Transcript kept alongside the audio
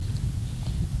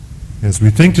As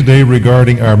we think today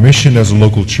regarding our mission as a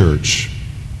local church,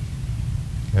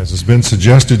 as has been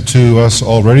suggested to us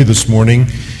already this morning,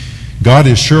 God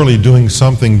is surely doing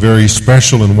something very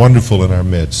special and wonderful in our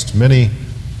midst. Many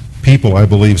people, I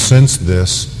believe, sense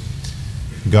this.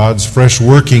 God's fresh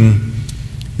working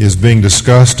is being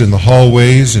discussed in the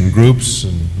hallways, in groups,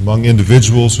 and among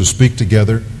individuals who speak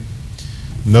together.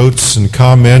 Notes and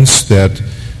comments that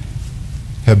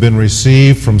have been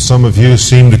received from some of you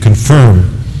seem to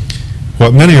confirm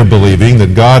what many are believing,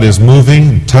 that God is moving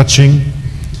and touching,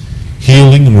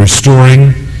 healing and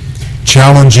restoring,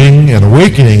 challenging and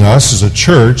awakening us as a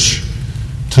church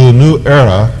to a new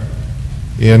era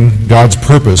in God's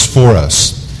purpose for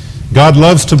us. God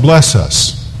loves to bless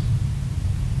us.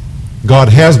 God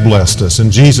has blessed us in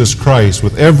Jesus Christ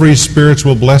with every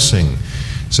spiritual blessing,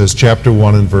 says chapter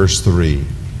 1 and verse 3.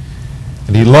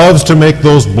 And He loves to make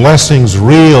those blessings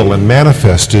real and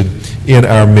manifested in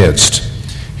our midst.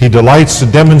 He delights to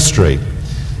demonstrate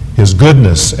His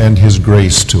goodness and His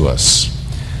grace to us.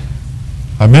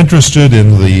 I'm interested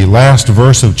in the last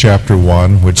verse of chapter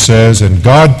 1, which says, "And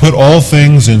God put all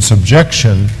things in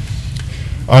subjection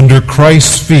under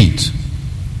Christ's feet,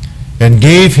 and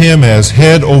gave Him as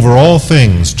head over all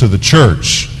things to the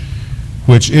church,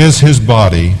 which is His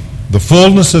body, the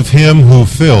fullness of Him who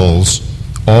fills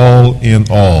all in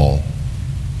all."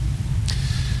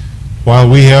 While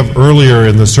we have earlier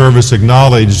in the service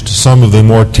acknowledged some of the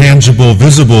more tangible,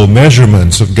 visible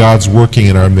measurements of God's working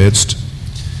in our midst,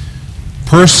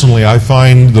 personally I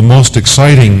find the most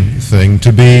exciting thing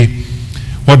to be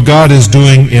what God is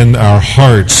doing in our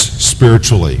hearts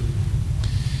spiritually.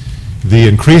 The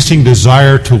increasing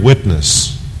desire to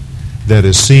witness that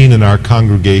is seen in our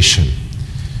congregation.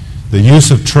 The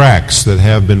use of tracts that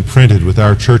have been printed with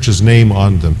our church's name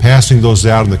on them, passing those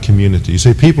out in the community. You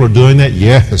say, people are doing that?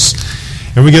 Yes.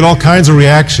 And we get all kinds of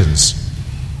reactions.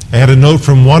 I had a note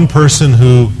from one person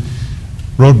who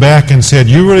wrote back and said,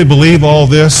 "You really believe all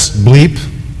this? Bleep."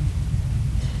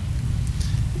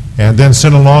 And then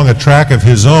sent along a tract of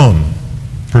his own,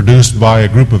 produced by a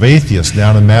group of atheists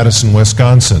down in Madison,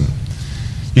 Wisconsin.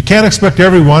 You can't expect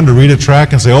everyone to read a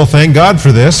tract and say, "Oh, thank God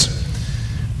for this."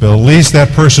 But at least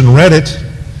that person read it,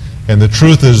 and the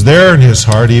truth is there in his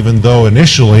heart, even though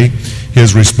initially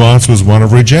his response was one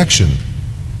of rejection.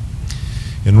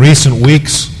 In recent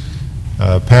weeks,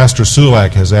 Pastor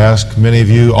Sulak has asked many of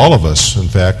you, all of us, in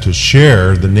fact, to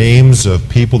share the names of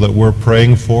people that we're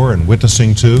praying for and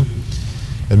witnessing to.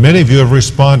 And many of you have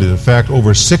responded. In fact,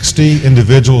 over 60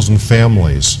 individuals and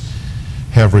families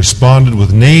have responded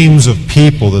with names of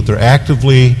people that they're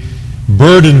actively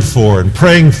burdened for and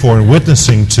praying for and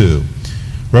witnessing to,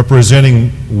 representing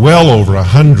well over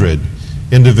 100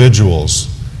 individuals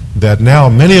that now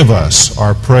many of us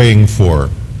are praying for.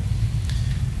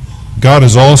 God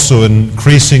is also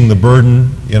increasing the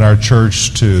burden in our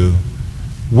church to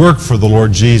work for the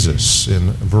Lord Jesus in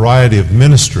a variety of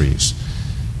ministries.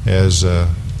 As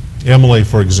Emily,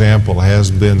 for example,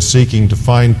 has been seeking to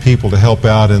find people to help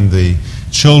out in the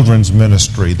children's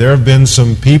ministry. There have been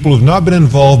some people who have not been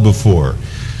involved before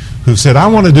who've said, "I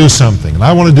want to do something, and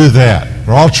I want to do that,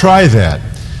 or I'll try that."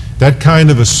 That kind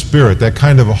of a spirit, that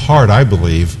kind of a heart, I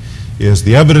believe, is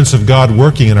the evidence of God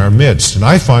working in our midst, and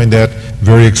I find that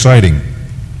very exciting.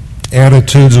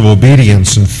 Attitudes of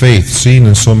obedience and faith seen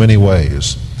in so many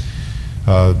ways.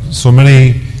 So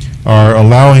many are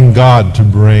allowing God to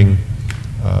bring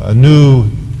a new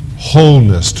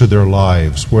wholeness to their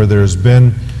lives, where there's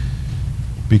been,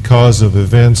 because of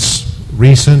events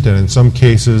recent and in some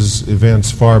cases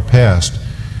events far past,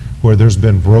 where there's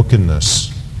been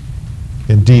brokenness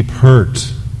and deep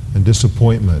hurt and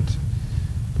disappointment.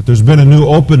 But there's been a new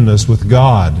openness with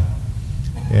God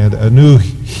and a new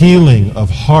healing of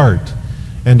heart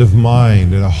and of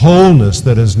mind and a wholeness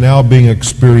that is now being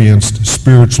experienced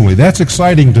spiritually. That's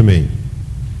exciting to me.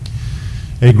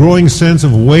 A growing sense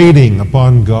of waiting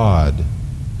upon God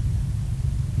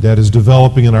that is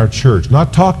developing in our church.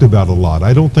 Not talked about a lot.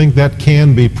 I don't think that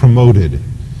can be promoted.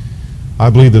 I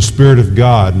believe the Spirit of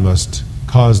God must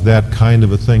cause that kind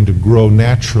of a thing to grow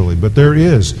naturally. But there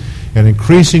is an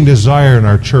increasing desire in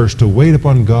our church to wait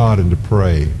upon God and to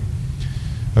pray.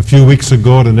 A few weeks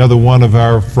ago at another one of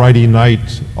our Friday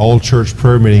night all-church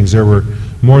prayer meetings, there were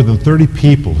more than 30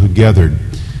 people who gathered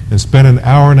and spent an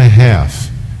hour and a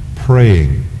half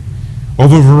praying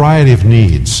over a variety of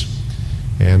needs.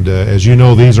 And as you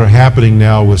know, these are happening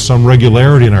now with some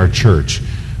regularity in our church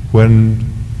when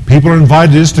people are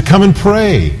invited just to come and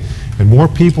pray. And more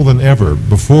people than ever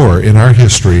before in our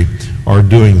history are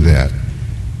doing that.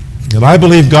 And I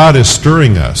believe God is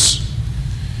stirring us,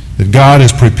 that God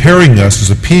is preparing us as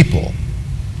a people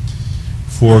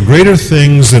for greater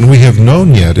things than we have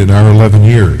known yet in our 11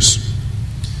 years.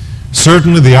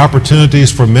 Certainly the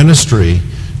opportunities for ministry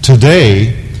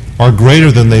today are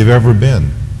greater than they've ever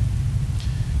been.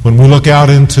 When we look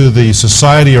out into the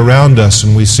society around us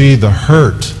and we see the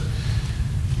hurt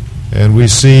and we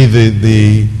see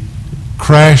the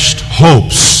crashed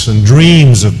hopes and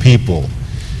dreams of people,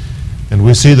 and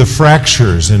we see the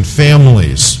fractures in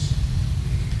families,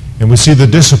 and we see the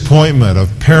disappointment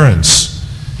of parents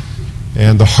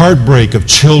and the heartbreak of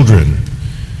children,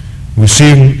 we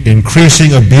see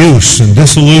increasing abuse and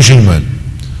disillusionment.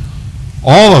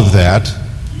 All of that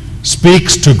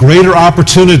speaks to greater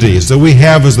opportunities that we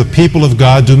have as the people of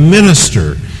God to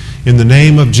minister in the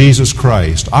name of Jesus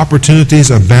Christ. Opportunities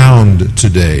abound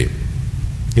today.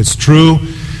 It's true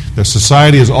that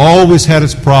society has always had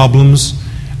its problems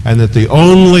and that the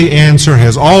only answer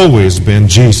has always been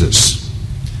Jesus.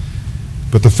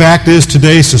 But the fact is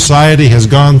today society has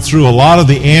gone through a lot of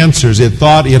the answers it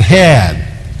thought it had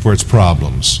for its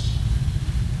problems.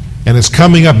 And it's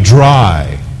coming up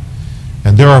dry.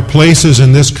 And there are places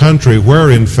in this country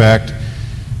where, in fact,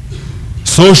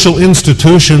 social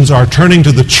institutions are turning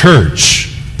to the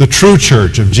church, the true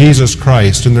church of Jesus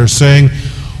Christ, and they're saying,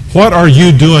 "What are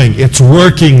you doing? It's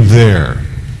working there."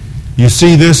 You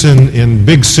see this in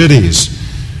big cities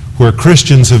where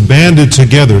Christians have banded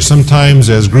together, sometimes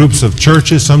as groups of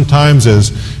churches, sometimes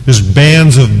as just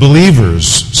bands of believers,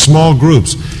 small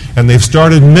groups, and they've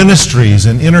started ministries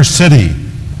in inner city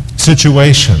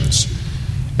situations.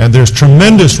 And there's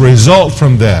tremendous result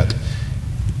from that.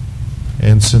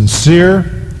 And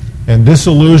sincere and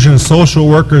disillusioned social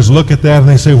workers look at that and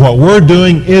they say, what we're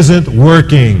doing isn't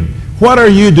working. What are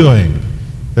you doing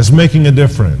that's making a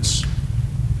difference?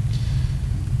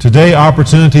 Today,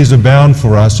 opportunities abound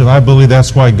for us, and I believe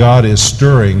that's why God is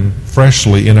stirring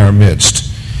freshly in our midst.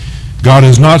 God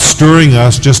is not stirring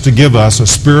us just to give us a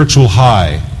spiritual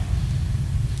high.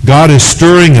 God is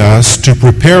stirring us to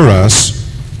prepare us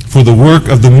for the work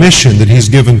of the mission that He's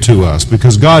given to us,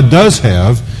 because God does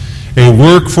have a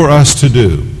work for us to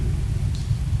do.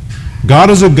 God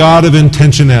is a God of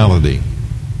intentionality.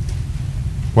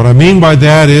 What I mean by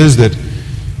that is that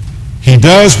He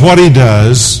does what He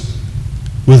does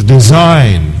with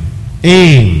design,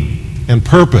 aim, and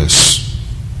purpose.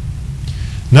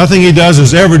 Nothing He does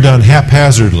is ever done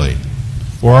haphazardly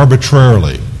or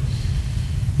arbitrarily.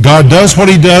 God does what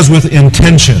He does with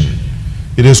intention.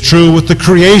 It is true with the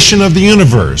creation of the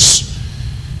universe.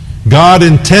 God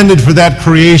intended for that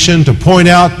creation to point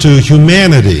out to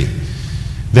humanity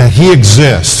that He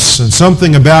exists and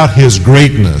something about His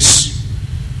greatness.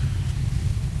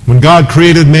 When God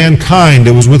created mankind,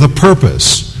 it was with a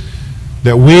purpose,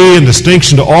 that we, in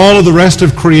distinction to all of the rest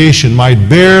of creation, might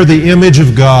bear the image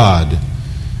of God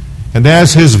and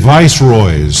as His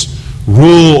viceroys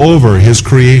rule over His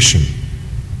creation.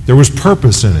 There was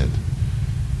purpose in it.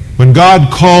 When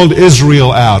God called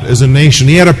Israel out as a nation,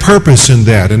 He had a purpose in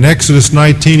that. In Exodus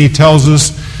 19, He tells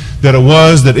us that it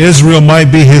was that Israel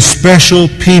might be His special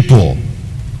people,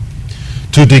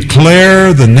 to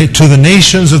declare to the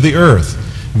nations of the earth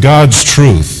God's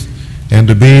truth, and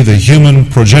to be the human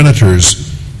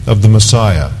progenitors of the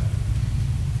Messiah.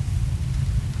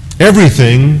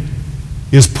 Everything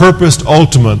is purposed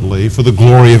ultimately for the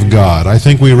glory of God. I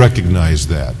think we recognize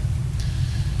that.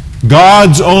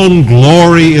 God's own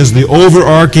glory is the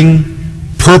overarching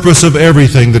purpose of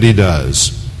everything that He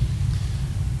does.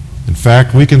 In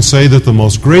fact, we can say that the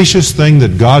most gracious thing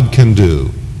that God can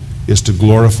do is to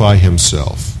glorify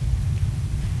Himself.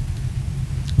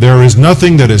 There is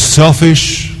nothing that is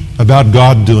selfish about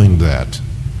God doing that.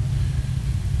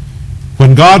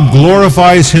 When God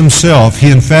glorifies Himself,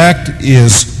 He in fact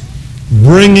is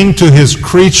bringing to His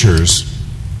creatures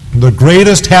the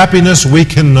greatest happiness we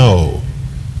can know.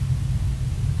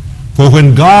 For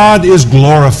when God is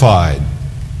glorified,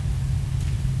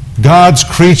 God's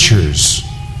creatures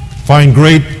find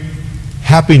great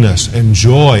happiness and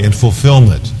joy and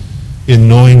fulfillment in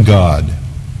knowing God.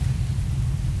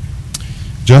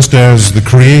 Just as the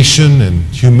creation and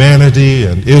humanity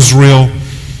and Israel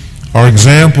are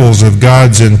examples of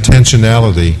God's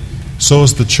intentionality, so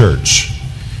is the church.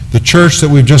 The church that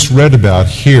we've just read about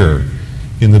here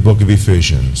in the book of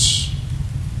Ephesians.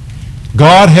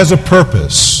 God has a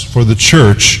purpose for the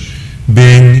church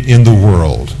being in the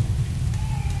world.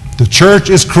 The church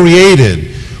is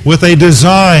created with a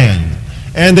design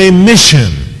and a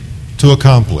mission to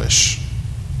accomplish.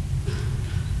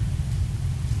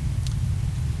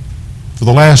 For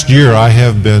the last year, I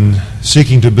have been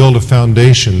seeking to build a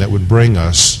foundation that would bring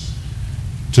us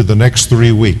to the next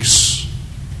 3 weeks.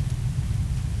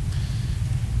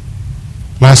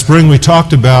 Last spring, we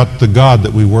talked about the God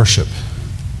that we worship.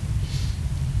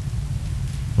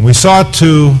 And we sought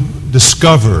to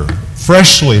discover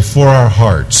freshly for our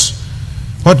hearts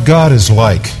what God is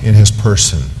like in His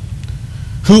person.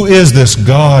 Who is this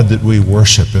God that we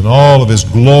worship in all of His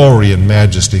glory and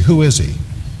majesty? Who is He?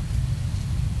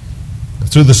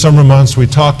 Through the summer months, we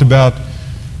talked about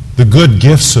the good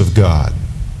gifts of God.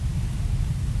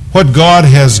 What God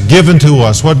has given to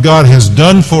us, what God has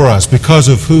done for us because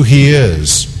of who He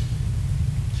is.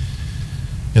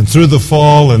 And through the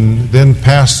fall and then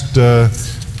past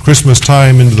Christmas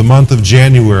time into the month of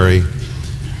January,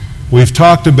 we've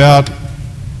talked about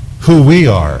who we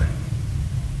are.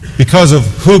 Because of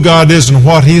who God is and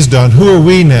what He's done, who are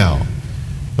we now?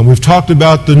 And we've talked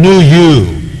about the new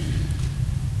you.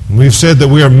 And we've said that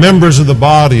we are members of the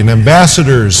body and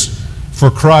ambassadors for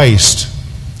Christ.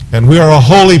 And we are a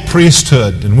holy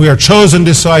priesthood, and we are chosen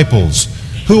disciples.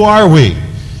 Who are we?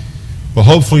 Well,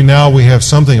 hopefully now we have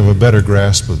something of a better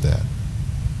grasp of that.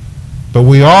 But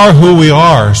we are who we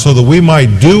are so that we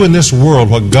might do in this world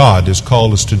what God has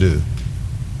called us to do.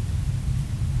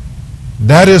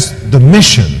 That is the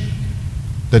mission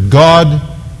that God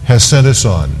has sent us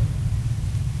on.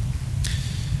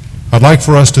 I'd like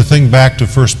for us to think back to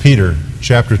 1 Peter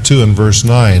chapter 2 and verse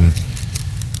 9 and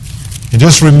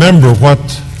just remember what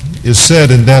is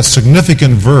said in that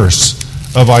significant verse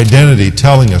of identity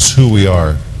telling us who we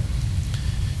are.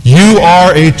 You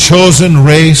are a chosen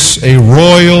race, a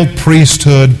royal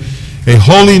priesthood, a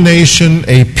holy nation,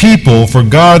 a people for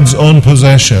God's own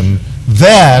possession,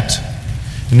 that,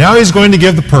 and now he's going to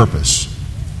give the purpose.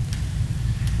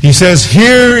 He says,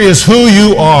 here is who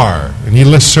you are. And he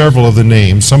lists several of the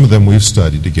names. Some of them we've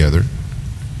studied together.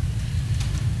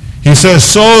 He says,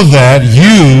 so that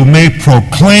you may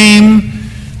proclaim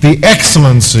the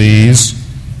excellencies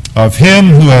of Him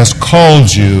who has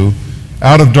called you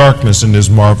out of darkness into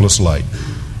His marvelous light.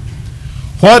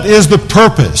 What is the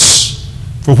purpose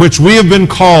for which we have been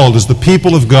called as the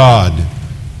people of God?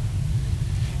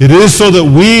 It is so that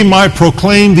we might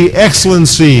proclaim the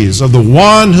excellencies of the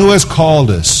one who has called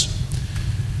us,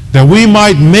 that we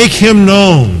might make Him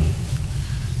known,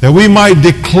 that we might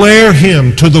declare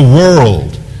Him to the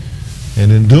world,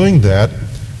 and in doing that,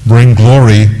 bring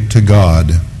glory to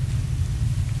God.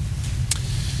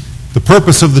 The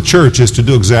purpose of the church is to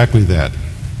do exactly that,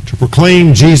 to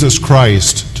proclaim Jesus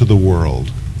Christ to the world.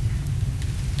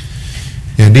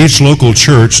 And each local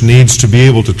church needs to be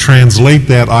able to translate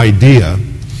that idea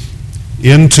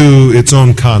into its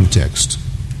own context.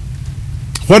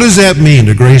 What does that mean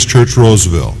to Grace Church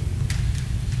Roseville?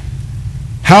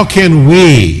 How can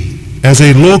we, as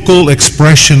a local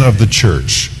expression of the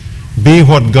church, be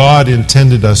what God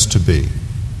intended us to be?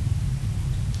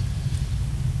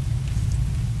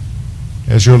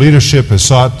 As your leadership has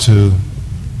sought to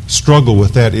struggle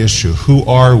with that issue, who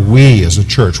are we as a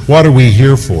church? What are we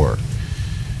here for?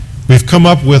 We've come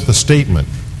up with a statement.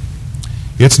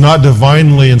 It's not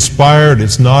divinely inspired.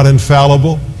 It's not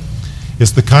infallible.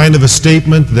 It's the kind of a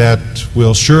statement that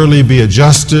will surely be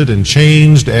adjusted and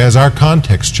changed as our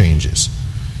context changes.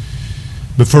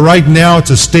 But for right now, it's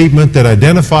a statement that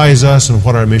identifies us and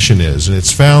what our mission is. And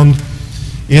it's found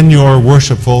in your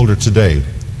worship folder today,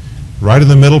 right in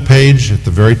the middle page at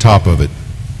the very top of it.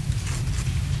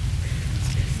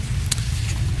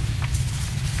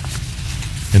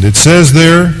 And it says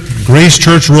there, Grace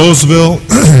Church Roseville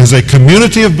is a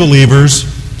community of believers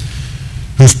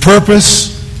whose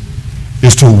purpose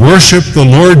is to worship the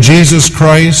Lord Jesus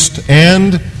Christ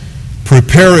and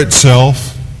prepare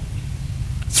itself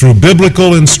through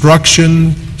biblical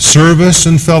instruction, service,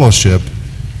 and fellowship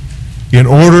in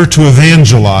order to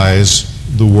evangelize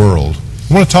the world.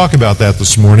 I want to talk about that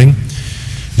this morning.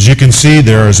 As you can see,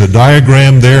 there is a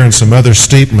diagram there and some other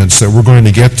statements that we're going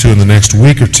to get to in the next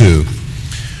week or two.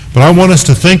 But I want us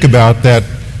to think about that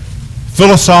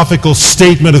philosophical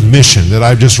statement of mission that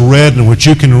I've just read and which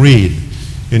you can read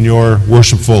in your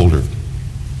worship folder.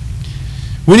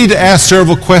 We need to ask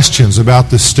several questions about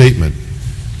this statement.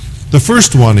 The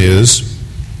first one is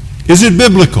it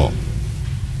biblical?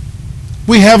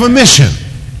 We have a mission.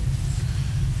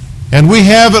 And we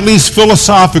have at least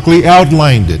philosophically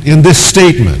outlined it in this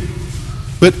statement.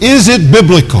 But is it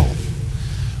biblical?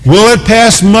 Will it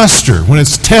pass muster when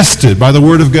it's tested by the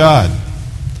Word of God?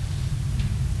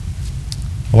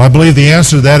 Well, I believe the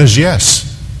answer to that is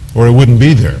yes, or it wouldn't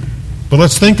be there. But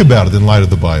let's think about it in light of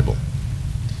the Bible.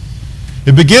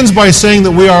 It begins by saying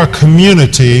that we are a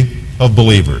community of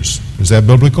believers. Is that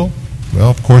biblical? Well,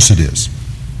 of course it is.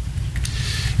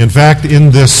 In fact,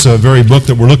 in this very book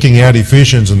that we're looking at,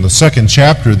 Ephesians, in the 2nd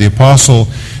chapter, the apostle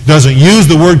doesn't use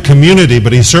the word community,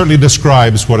 but he certainly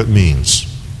describes what it means.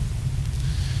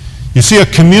 You see, a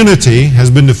community has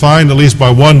been defined, at least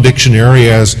by one dictionary,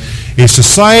 as a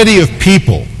society of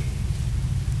people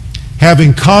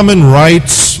having common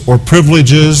rights or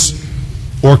privileges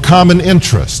or common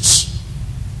interests.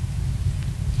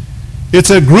 It's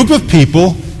a group of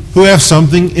people who have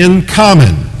something in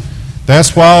common.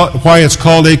 That's why it's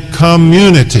called a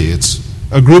community. It's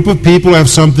a group of people who have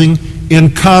something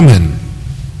in common.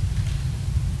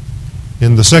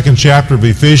 In the 2nd chapter of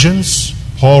Ephesians,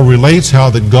 Paul relates how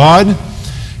that God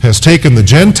has taken the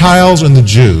Gentiles and the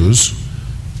Jews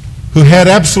who had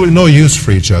absolutely no use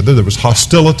for each other. There was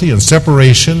hostility and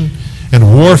separation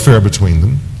and warfare between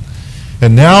them.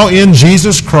 And now in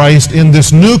Jesus Christ, in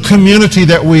this new community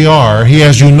that we are, He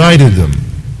has united them.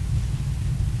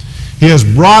 He has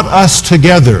brought us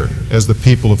together as the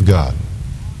people of God.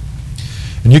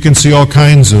 And you can see all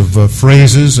kinds of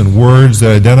phrases and words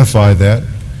that identify that.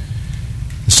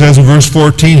 It says in verse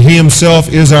 14, He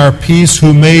Himself is our peace,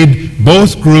 who made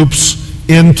both groups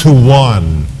into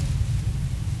one.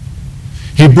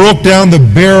 He broke down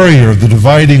the barrier of the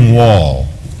dividing wall.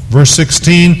 Verse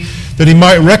 16, that He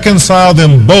might reconcile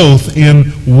them both in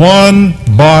one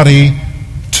body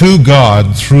to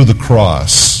God through the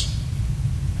cross.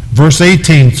 Verse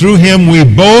 18, through Him we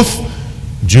both,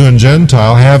 Jew and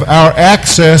Gentile, have our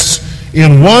access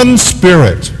in one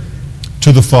Spirit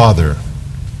to the Father.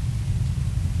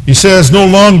 He says, no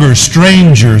longer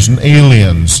strangers and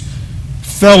aliens,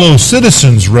 fellow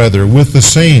citizens, rather, with the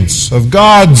saints of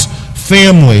God's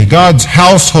family, God's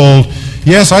household.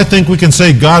 Yes, I think we can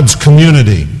say God's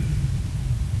community.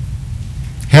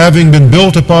 Having been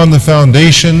built upon the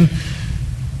foundation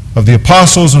of the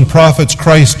apostles and prophets,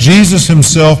 Christ Jesus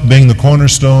Himself being the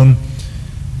cornerstone,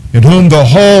 in whom the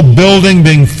whole building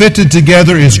being fitted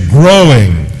together is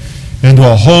growing into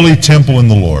a holy temple in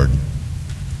the Lord.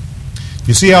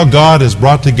 You see how God has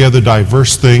brought together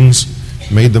diverse things,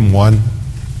 made them one?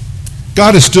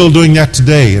 God is still doing that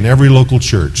today in every local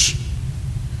church.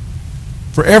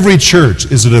 For every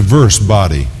church is a diverse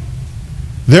body.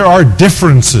 There are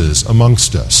differences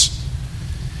amongst us.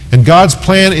 And God's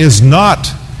plan is not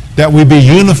that we be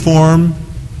uniform,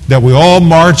 that we all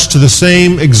march to the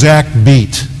same exact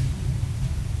beat.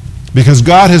 Because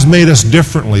God has made us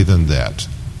differently than that.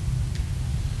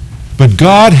 But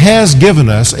God has given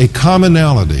us a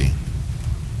commonality.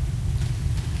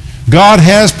 God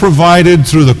has provided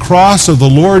through the cross of the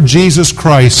Lord Jesus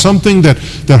Christ something that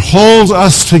holds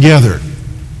us together.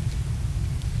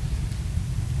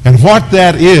 And what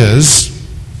that is,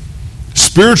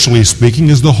 spiritually speaking,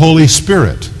 is the Holy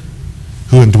Spirit,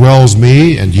 who indwells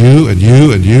me and you and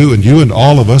you and you and you and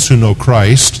all of us who know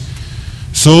Christ,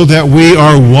 so that we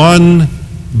are one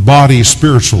body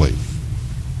spiritually.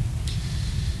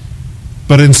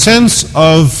 But in sense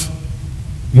of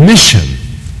mission,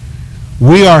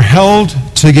 we are held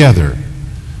together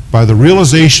by the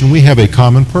realization we have a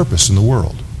common purpose in the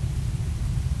world.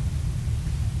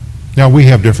 Now, we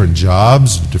have different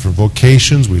jobs, different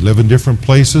vocations, we live in different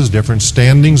places, different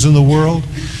standings in the world,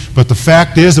 but the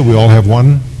fact is that we all have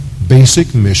one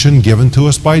basic mission given to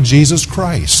us by Jesus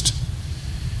Christ.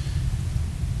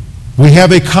 We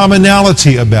have a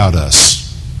commonality about us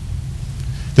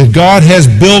that God has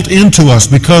built into us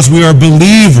because we are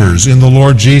believers in the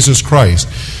Lord Jesus Christ.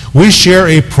 We share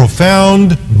a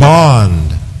profound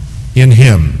bond in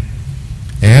Him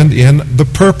and in the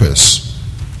purpose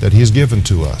that He's given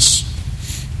to us.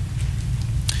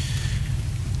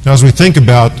 Now, as we think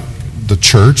about the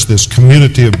church, this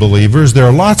community of believers, there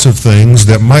are lots of things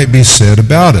that might be said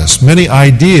about us, many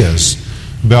ideas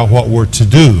about what we're to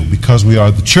do because we are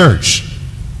the church.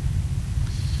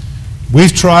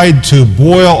 We've tried to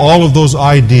boil all of those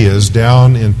ideas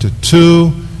down into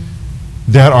two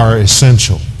that are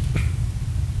essential.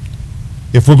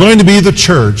 If we're going to be the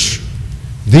church,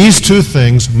 these two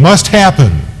things must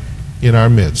happen in our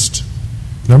midst.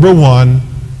 Number one,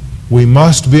 we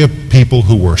must be a people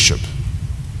who worship.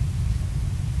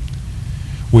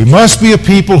 We must be a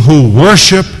people who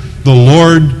worship the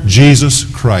Lord Jesus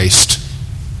Christ.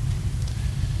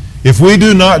 If we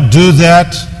do not do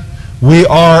that, we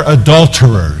are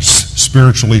adulterers,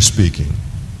 spiritually speaking.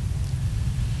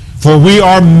 For we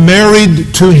are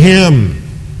married to Him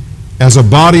as a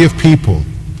body of people.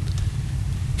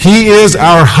 He is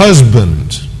our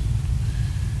husband,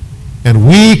 and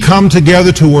we come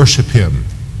together to worship Him.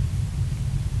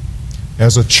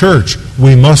 As a church,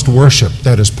 we must worship.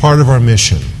 That is part of our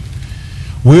mission.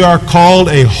 We are called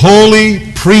a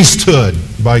holy priesthood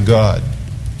by God.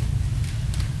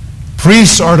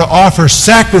 Priests are to offer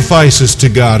sacrifices to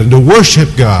God and to worship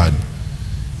God.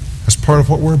 That's part of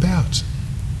what we're about.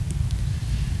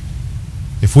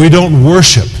 If we don't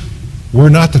worship, we're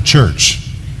not the church.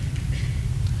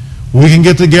 We can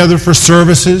get together for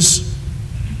services.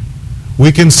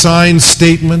 We can sign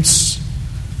statements.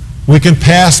 We can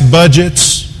pass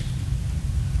budgets.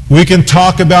 We can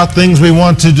talk about things we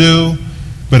want to do.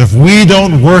 But if we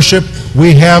don't worship,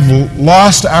 we have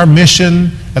lost our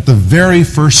mission at the very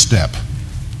first step.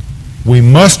 We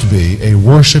must be a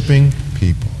worshiping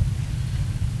people.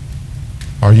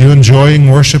 Are you enjoying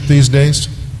worship these days?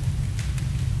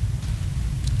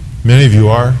 Many of you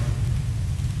are,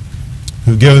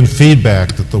 who've given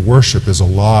feedback that the worship is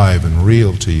alive and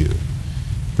real to you,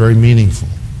 very meaningful.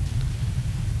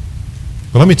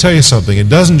 But let me tell you something. It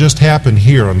doesn't just happen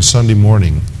here on Sunday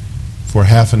morning for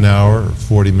half an hour or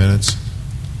 40 minutes.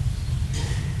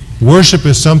 Worship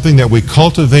is something that we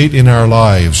cultivate in our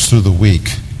lives through the week.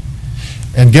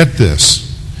 And get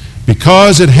this,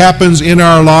 because it happens in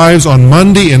our lives on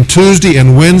Monday and Tuesday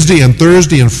and Wednesday and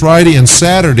Thursday and Friday and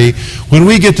Saturday, when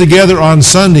we get together on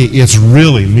Sunday, it's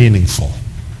really meaningful.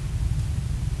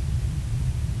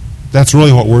 That's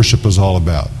really what worship is all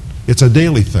about. It's a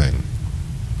daily thing.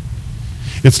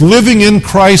 It's living in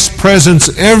Christ's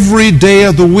presence every day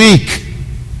of the week,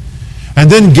 and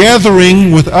then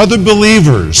gathering with other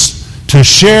believers to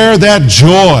share that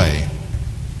joy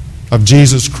of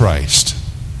Jesus Christ.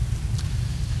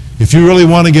 If you really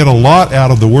want to get a lot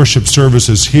out of the worship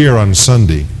services here on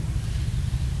Sunday,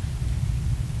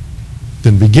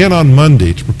 then begin on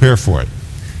Monday to prepare for it.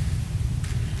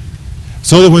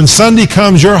 So that when Sunday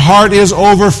comes, your heart is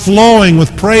overflowing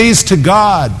with praise to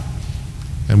God.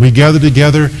 And we gather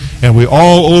together and we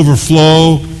all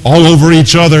overflow all over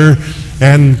each other,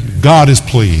 and God is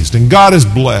pleased and God is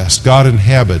blessed. God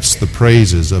inhabits the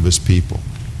praises of His people.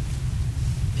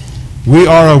 We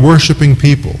are a worshiping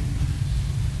people.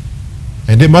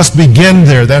 And it must begin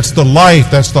there. That's the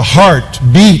life, that's the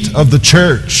heartbeat of the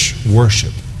church,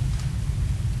 worship.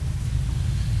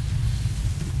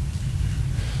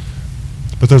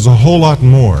 But there's a whole lot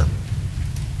more.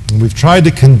 And we've tried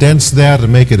to condense that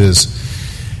and make it as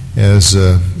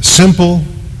simple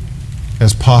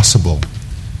as possible.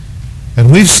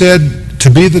 And we've said, to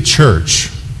be the church,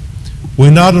 we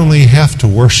not only have to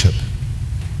worship,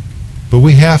 but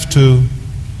we have to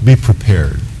be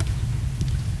prepared.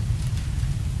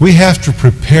 We have to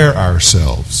prepare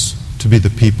ourselves to be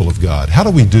the people of God. How do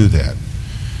we do that?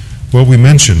 Well, we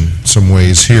mention some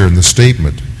ways here in the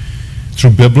statement.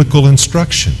 Through biblical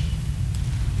instruction.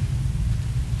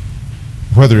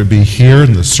 Whether it be here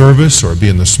in the service, or it be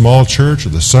in the small church, or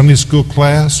the Sunday school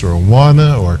class, or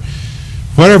Awana, or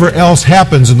whatever else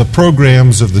happens in the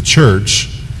programs of the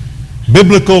church,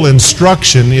 biblical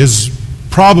instruction is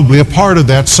probably a part of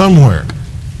that somewhere.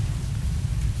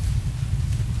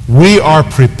 We are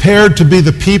prepared to be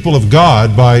the people of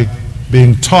God by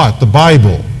being taught the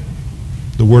Bible,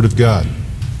 the Word of God.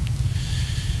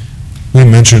 We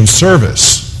mentioned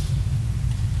service.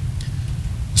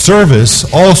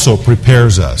 Service also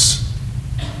prepares us.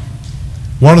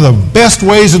 One of the best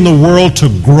ways in the world to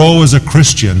grow as a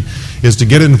Christian is to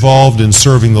get involved in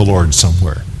serving the Lord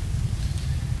somewhere.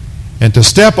 And to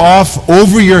step off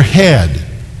over your head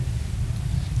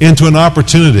into an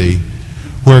opportunity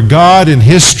where God in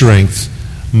His strength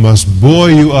must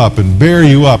buoy you up and bear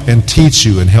you up and teach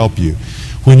you and help you.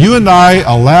 When you and I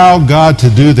allow God to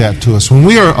do that to us, when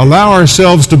we allow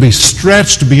ourselves to be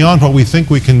stretched beyond what we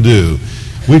think we can do,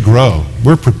 we grow.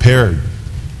 We're prepared.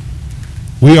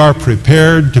 We are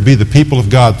prepared to be the people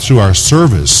of God through our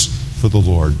service for the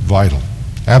Lord. Vital.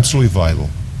 Absolutely vital.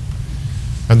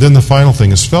 And then the final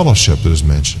thing is fellowship that is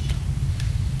mentioned.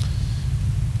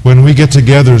 When we get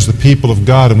together as the people of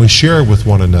God and we share with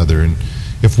one another, and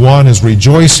if one is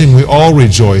rejoicing, we all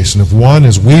rejoice, and if one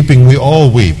is weeping, we all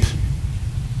weep.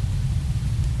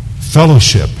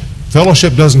 Fellowship.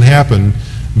 Fellowship doesn't happen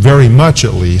very much,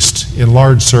 at least, in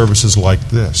large services like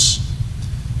this.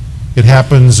 It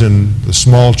happens in the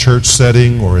small church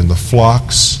setting or in the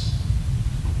flocks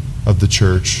of the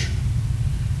church,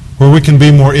 where we can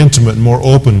be more intimate and more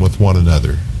open with one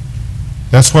another.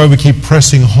 That's why we keep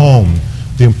pressing home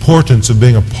the importance of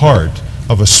being a part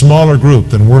of a smaller group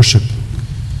than worship.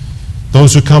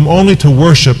 Those who come only to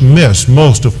worship miss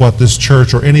most of what this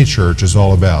church or any church is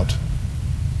all about.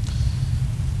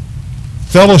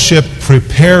 Fellowship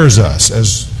prepares us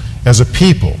as a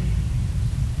people.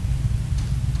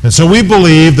 And so we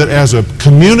believe that as a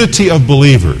community of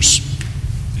believers,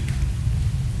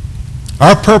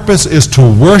 our purpose is to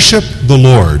worship the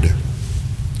Lord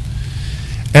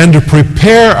and to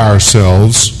prepare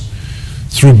ourselves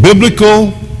through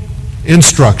biblical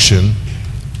instruction,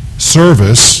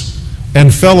 service,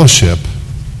 and fellowship.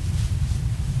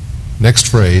 Next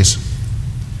phrase.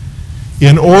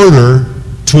 In order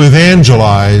to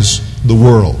evangelize the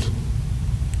world.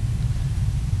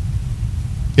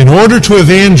 in order to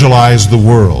evangelize the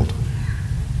world.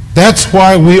 That's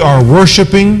why we are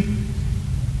worshiping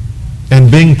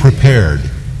and being prepared.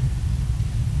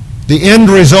 The end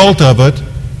result of it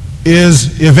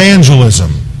is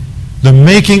evangelism, the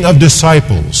making of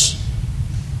disciples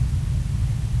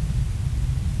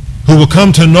who will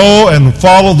come to know and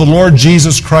follow the Lord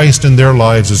Jesus Christ in their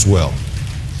lives as well.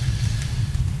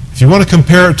 If you want to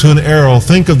compare it to an arrow,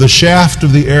 think of the shaft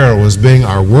of the arrow as being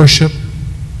our worship.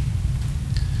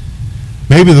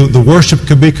 Maybe the worship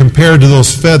could be compared to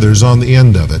those feathers on the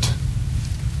end of it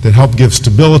that help give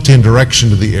stability and direction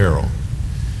to the arrow.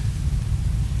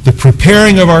 The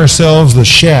preparing of ourselves, the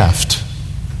shaft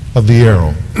of the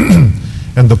arrow.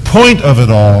 And the point of it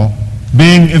all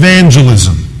being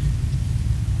evangelism.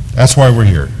 That's why we're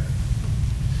here.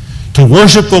 To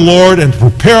worship the Lord and to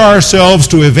prepare ourselves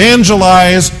to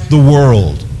evangelize the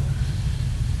world.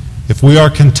 If we are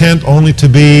content only to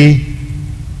be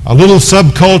a little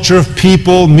subculture of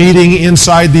people meeting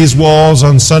inside these walls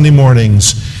on Sunday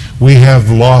mornings, we have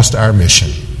lost our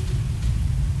mission.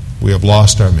 We have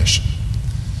lost our mission.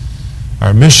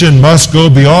 Our mission must go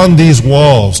beyond these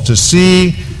walls to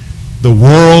see the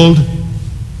world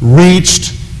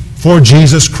reached for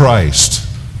Jesus Christ.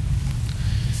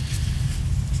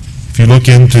 If you look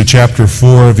into chapter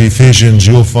 4 of Ephesians,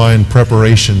 you'll find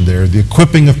preparation there, the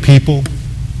equipping of people.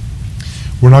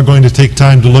 We're not going to take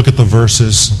time to look at the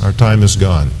verses. Our time is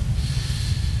gone.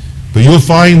 But you'll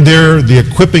find there the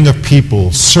equipping of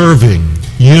people, serving,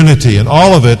 unity, and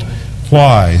all of it.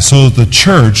 Why? So that the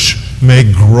church may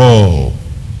grow.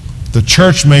 The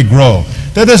church may grow.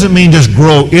 That doesn't mean just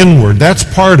grow inward. That's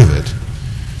part of it.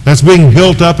 That's being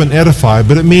built up and edified.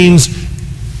 But it means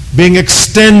being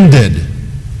extended.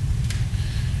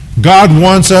 God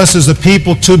wants us as a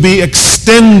people to be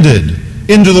extended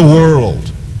into the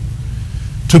world.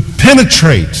 To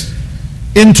penetrate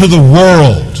into the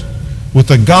world with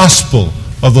the gospel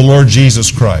of the Lord Jesus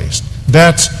Christ.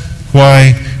 That's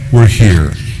why we're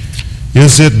here.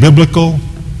 Is it biblical?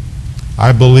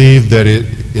 I believe that it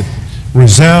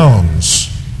resounds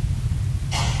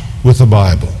with the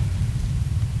Bible.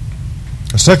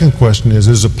 The second question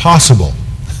is it possible?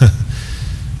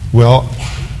 Well,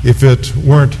 if it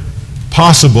weren't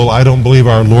possible, I don't believe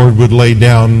our Lord would lay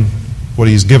down what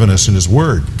He's given us in His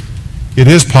Word. It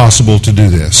is possible to do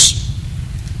this,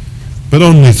 but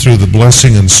only through the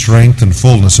blessing and strength and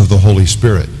fullness of the Holy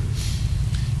Spirit.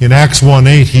 In Acts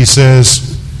 1:8, he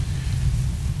says,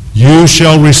 "You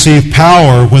shall receive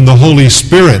power when the Holy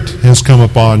Spirit has come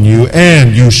upon you,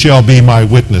 and you shall be my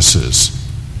witnesses."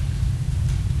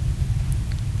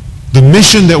 The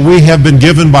mission that we have been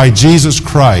given by Jesus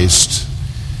Christ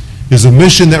is a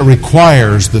mission that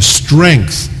requires the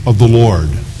strength of the Lord.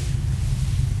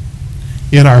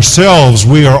 In ourselves,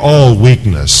 we are all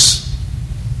weakness.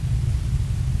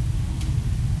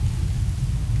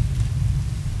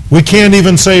 We can't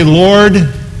even say,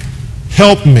 "Lord,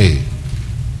 help me."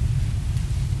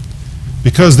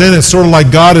 Because then it's sort of like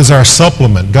God is our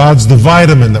supplement. God's the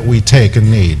vitamin that we take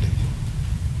and need.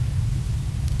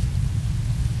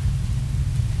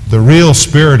 The real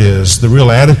spirit is, the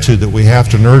real attitude that we have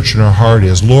to nurture in our heart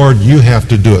is, "Lord, you have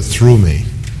to do it through me."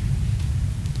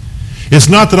 It's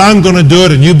not that I'm going to do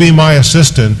it and you be my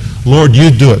assistant. Lord,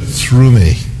 you do it through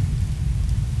me.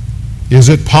 Is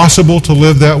it possible to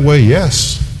live that way?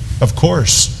 Yes, of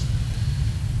course.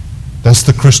 That's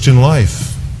the Christian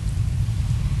life.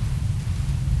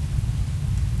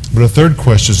 But a third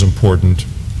question is important.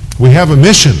 We have a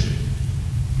mission.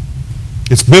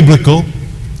 It's biblical.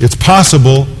 It's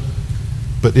possible.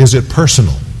 But is it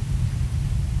personal?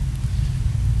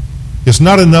 It's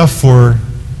not enough for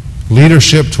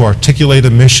leadership to articulate a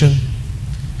mission.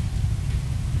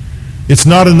 It's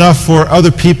not enough for other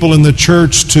people in the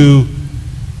church to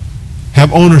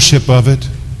have ownership of it.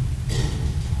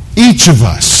 Each of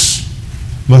us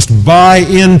must buy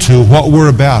into what we're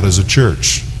about as a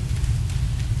church.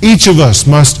 Each of us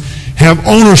must have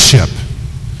ownership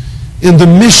in the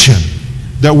mission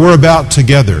that we're about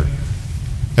together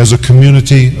as a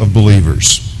community of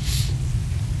believers.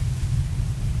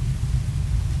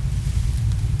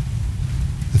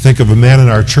 I think of a man in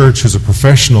our church who's a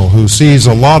professional who sees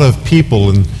a lot of people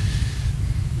in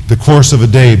the course of a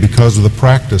day because of the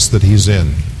practice that he's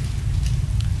in.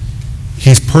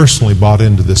 He's personally bought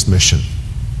into this mission.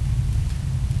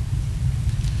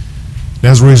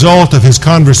 And as a result of his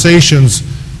conversations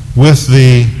with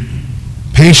the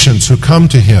patients who come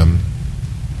to him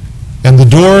and the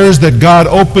doors that God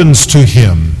opens to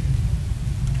him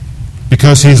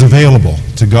because he's available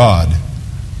to God,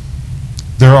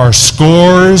 there are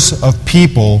scores of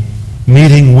people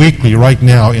meeting weekly right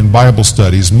now in Bible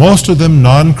studies, most of them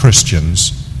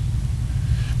non-Christians,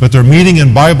 but they're meeting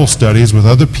in Bible studies with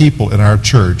other people in our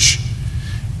church,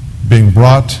 being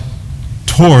brought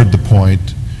toward the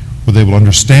point where they will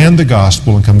understand the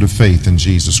gospel and come to faith in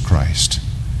Jesus Christ.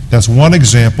 That's one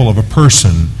example of a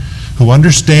person who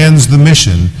understands the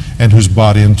mission and who's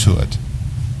bought into it.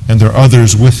 And there are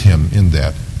others with him in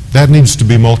that. That needs to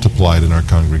be multiplied in our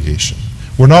congregation.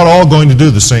 We're not all going to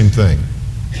do the same thing.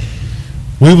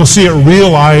 We will see it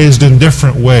realized in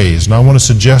different ways, and I want to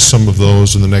suggest some of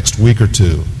those in the next week or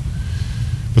two.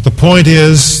 But the point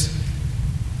is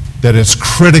that it's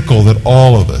critical that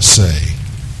all of us say,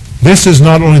 this is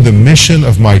not only the mission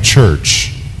of my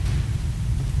church,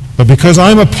 but because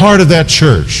I'm a part of that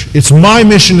church, it's my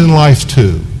mission in life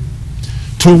too,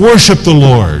 to worship the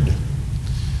Lord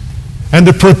and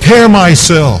to prepare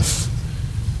myself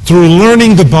through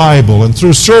learning the Bible and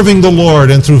through serving the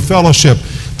Lord and through fellowship,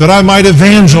 that I might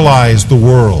evangelize the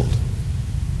world.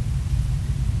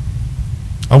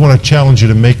 I want to challenge you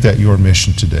to make that your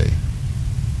mission today.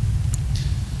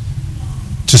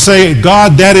 To say,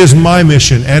 God, that is my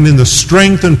mission, and in the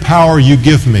strength and power you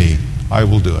give me, I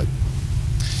will do it.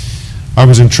 I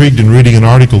was intrigued in reading an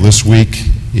article this week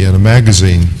in a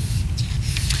magazine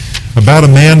about a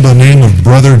man by the name of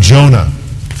Brother Jonah,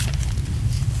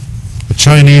 a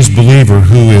Chinese believer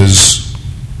who is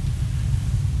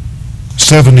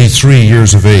 73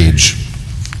 years of age.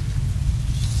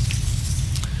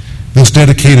 This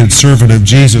dedicated servant of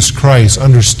Jesus Christ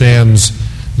understands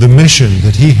the mission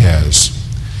that he has.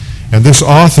 And this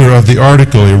author of the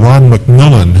article, Iran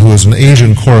Macmillan, who is an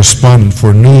Asian correspondent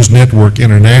for News Network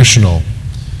International,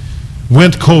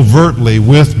 went covertly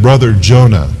with Brother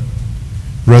Jonah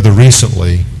rather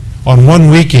recently on one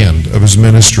weekend of his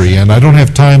ministry. And I don't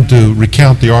have time to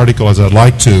recount the article as I'd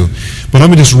like to, but let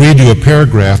me just read you a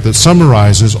paragraph that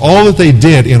summarizes all that they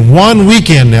did in one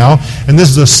weekend now. And this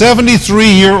is a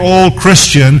 73-year-old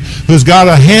Christian who's got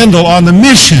a handle on the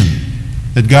mission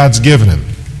that God's given him.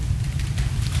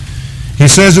 He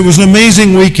says it was an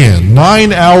amazing weekend.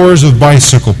 9 hours of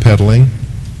bicycle pedaling,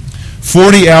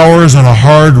 40 hours on a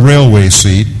hard railway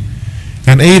seat,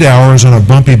 and 8 hours on a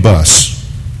bumpy bus.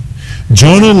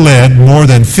 Jonah led more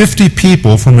than 50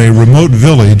 people from a remote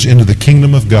village into the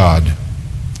kingdom of God.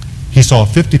 He saw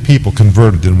 50 people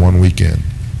converted in one weekend.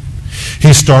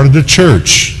 He started a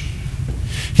church.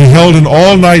 He held an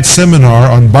all-night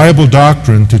seminar on Bible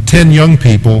doctrine to 10 young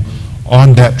people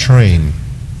on that train.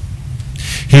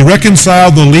 He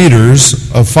reconciled the leaders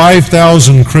of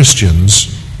 5,000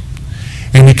 Christians,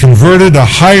 and he converted a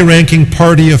high-ranking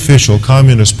party official,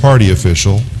 Communist Party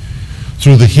official,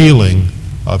 through the healing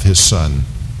of his son.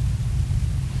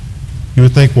 You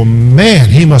would think, well, man,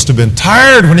 he must have been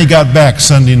tired when he got back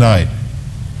Sunday night.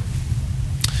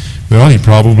 Well, he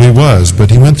probably was,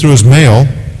 but he went through his mail,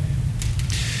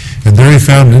 and there he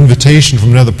found an invitation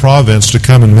from another province to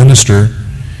come and minister.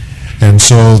 And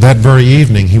so that very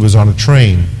evening, he was on a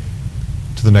train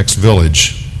to the next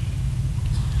village.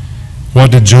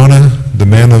 What did Jonah, the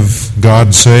man of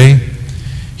God, say?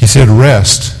 He said,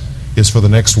 rest is for the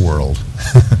next world.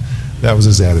 That was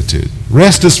his attitude.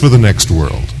 Rest is for the next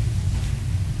world.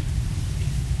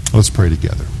 Let's pray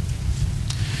together.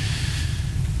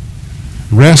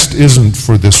 Rest isn't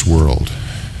for this world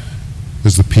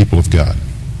as the people of God.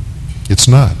 It's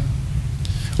not.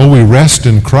 Oh, we rest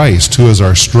in Christ, who is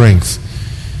our strength.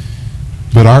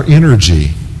 But our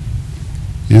energy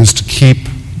is to keep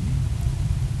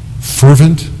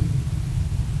fervent,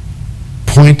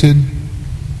 pointed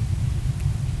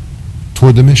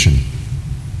toward the mission.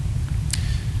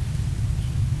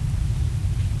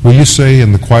 Will you say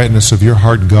in the quietness of your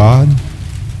heart, God,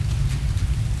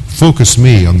 focus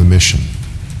me on the mission.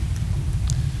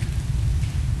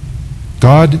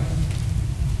 God,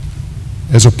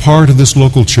 as a part of this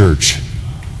local church,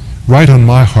 write on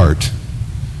my heart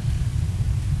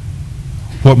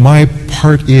what my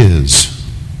part is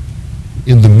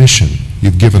in the mission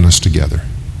you've given us together.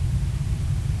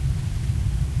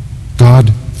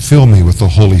 God, fill me with the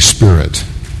Holy Spirit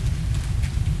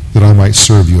that I might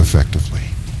serve you effectively.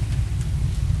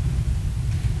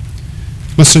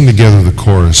 Let's sing together the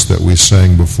chorus that we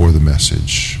sang before the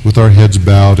message, with our heads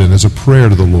bowed and as a prayer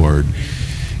to the Lord.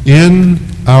 In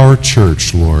our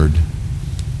church, Lord,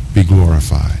 be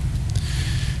glorified.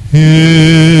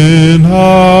 In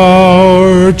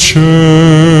our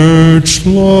church,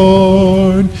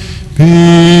 Lord,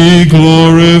 be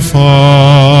glorified,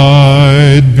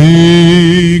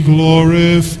 be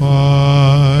glorified.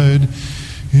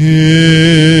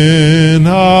 In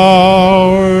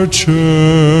our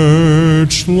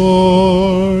church,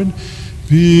 Lord,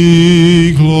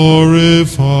 be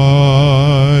glorified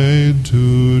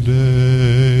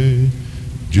today.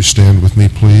 Would you stand with me,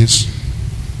 please?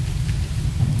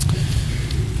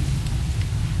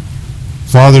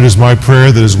 Father, it is my prayer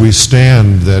that as we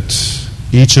stand, that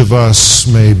each of us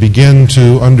may begin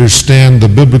to understand the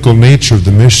biblical nature of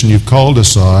the mission you've called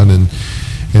us on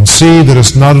and see that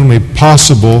it's not only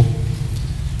possible,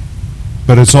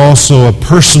 but it's also a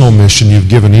personal mission you've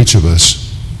given each of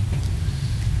us.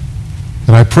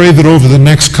 And I pray that over the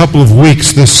next couple of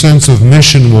weeks, this sense of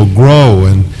mission will grow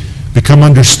and become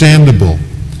understandable,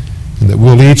 and that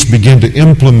we'll each begin to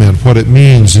implement what it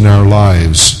means in our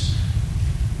lives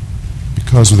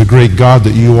because of the great God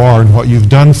that you are and what you've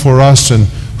done for us and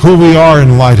who we are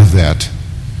in light of that.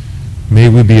 May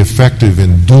we be effective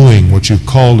in doing what you've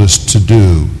called us to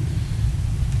do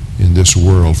in this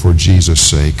world for Jesus'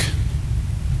 sake.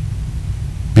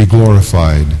 Be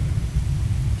glorified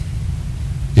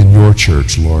in your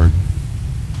church, Lord.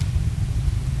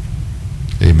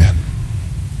 Amen.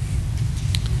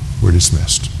 We're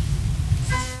dismissed.